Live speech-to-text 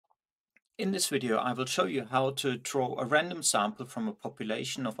In this video, I will show you how to draw a random sample from a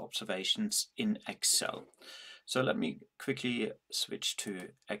population of observations in Excel. So let me quickly switch to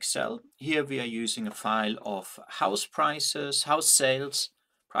Excel. Here we are using a file of house prices, house sales,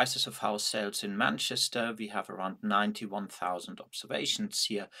 prices of house sales in Manchester. We have around 91,000 observations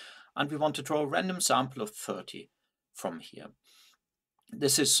here, and we want to draw a random sample of 30 from here.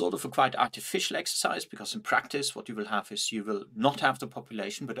 This is sort of a quite artificial exercise because in practice what you will have is you will not have the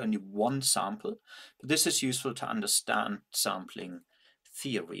population but only one sample. But this is useful to understand sampling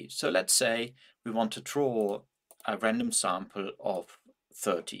theory. So let's say we want to draw a random sample of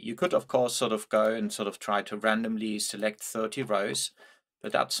 30. You could of course sort of go and sort of try to randomly select 30 rows,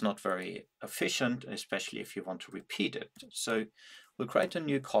 but that's not very efficient, especially if you want to repeat it. So we'll create a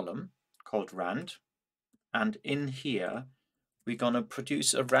new column called rand, and in here we're going to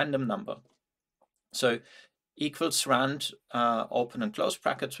produce a random number. So equals rand, open and close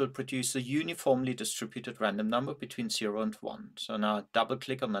brackets, will produce a uniformly distributed random number between 0 and 1. So now double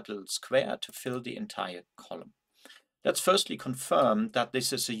click on that little square to fill the entire column. Let's firstly confirm that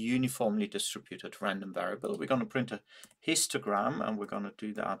this is a uniformly distributed random variable. We're going to print a histogram, and we're going to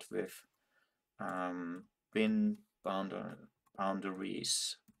do that with bin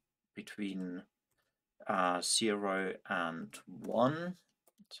boundaries between 0 and 1.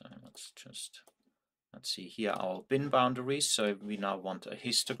 So let's see here our bin boundaries. So we now want a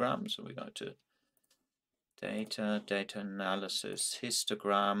histogram. So we go to data analysis,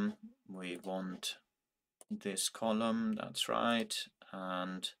 histogram. We want this column, that's right.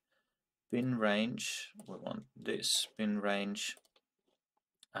 And bin range, we want this bin range.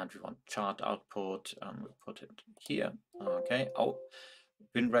 And we want chart output, and we put it here. Okay. Oh,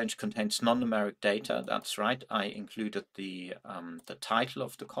 bin range contains non-numeric data. That's right. I included the title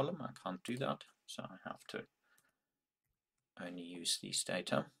of the column. I can't do that, so I have to only use these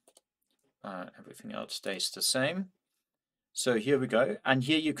data. Everything else stays the same. So here we go, and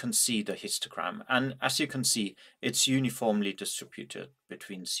here you can see the histogram, and as you can see, it's uniformly distributed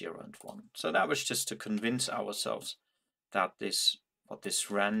between 0 and 1. So that was just to convince ourselves that what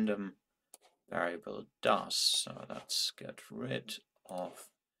this random variable does. So let's get rid of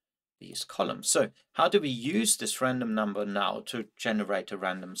these columns. So how do we use this random number now to generate a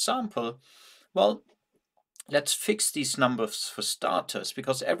random sample? Well, let's fix these numbers for starters,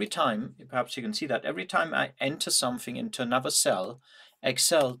 because every time, perhaps you can see that, every time I enter something into another cell,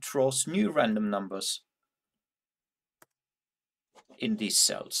 Excel draws new random numbers in these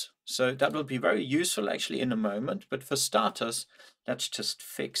cells. So that will be very useful actually in a moment, but for starters, let's just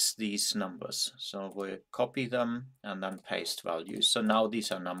fix these numbers. So we'll copy them and then paste values. So now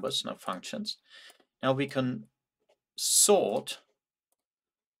these are numbers, not functions. Now we can sort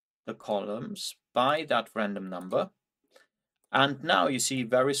the columns by that random number. And now you see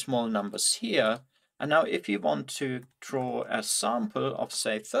very small numbers here. And now if you want to draw a sample of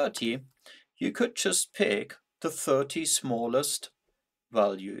say 30, you could just pick the 30 smallest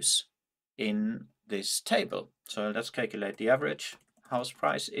values in this table. So let's calculate the average house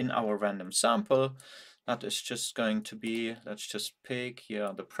price in our random sample. That is just going to be, let's just pick here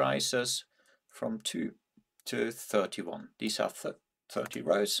are the prices from 2 to 31. These are 30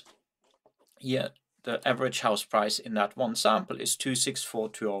 rows. Here the average house price in that one sample is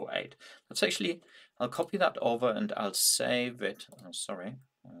 264,208. Let's actually, I'll copy that over and I'll save it.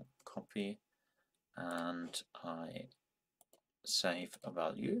 I'll copy and I save a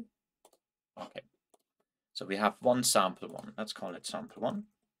value. Okay, so we have one sample one. Let's call it sample one,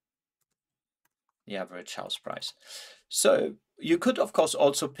 the average house price. So you could of course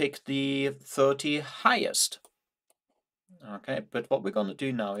also pick the 30 highest. Okay, but what we're going to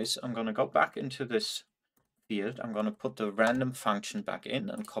do now is I'm going to go back into this field. I'm going to put the random function back in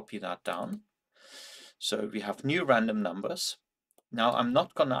and copy that down. So we have new random numbers. Now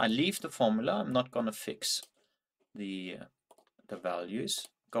I leave the formula. I'm not going to fix the values.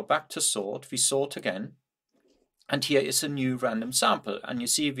 Go back to sort. We sort again. And here is a new random sample. And you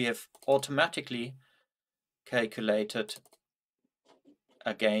see we have automatically calculated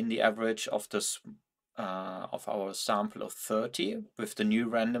again the average of this of our sample of 30 with the new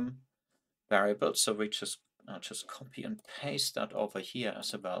random variable. So I'll just copy and paste that over here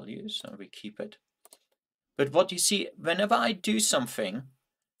as a value, so we keep it. But what you see, whenever I do something,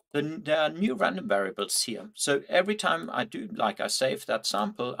 there are new random variables here. So every time I do, like I save that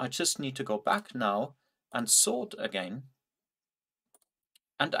sample, I just need to go back now and sort again.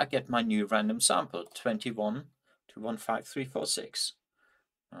 And I get my new random sample, 21 to 15346.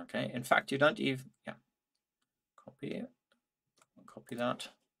 Okay, in fact, you don't even, copy that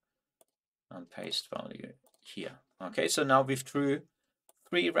and paste value here. Okay, so now we've drew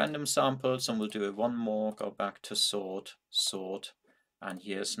 3 random samples, and we'll do it one more, go back to sort, sort, and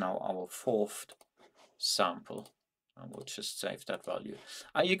here's now our 4th sample. And we'll just save that value.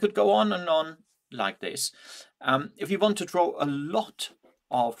 You could go on and on like this. If you want to draw a lot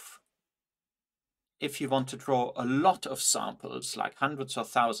of samples, like hundreds or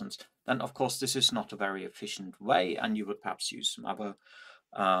thousands, then of course this is not a very efficient way, and you would perhaps use some other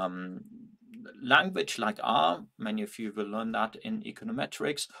language like R. Many of you will learn that in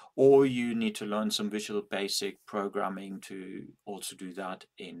econometrics, or you need to learn some Visual Basic programming to also do that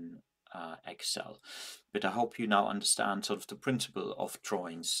in Excel. But I hope you now understand sort of the principle of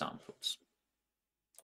drawing samples.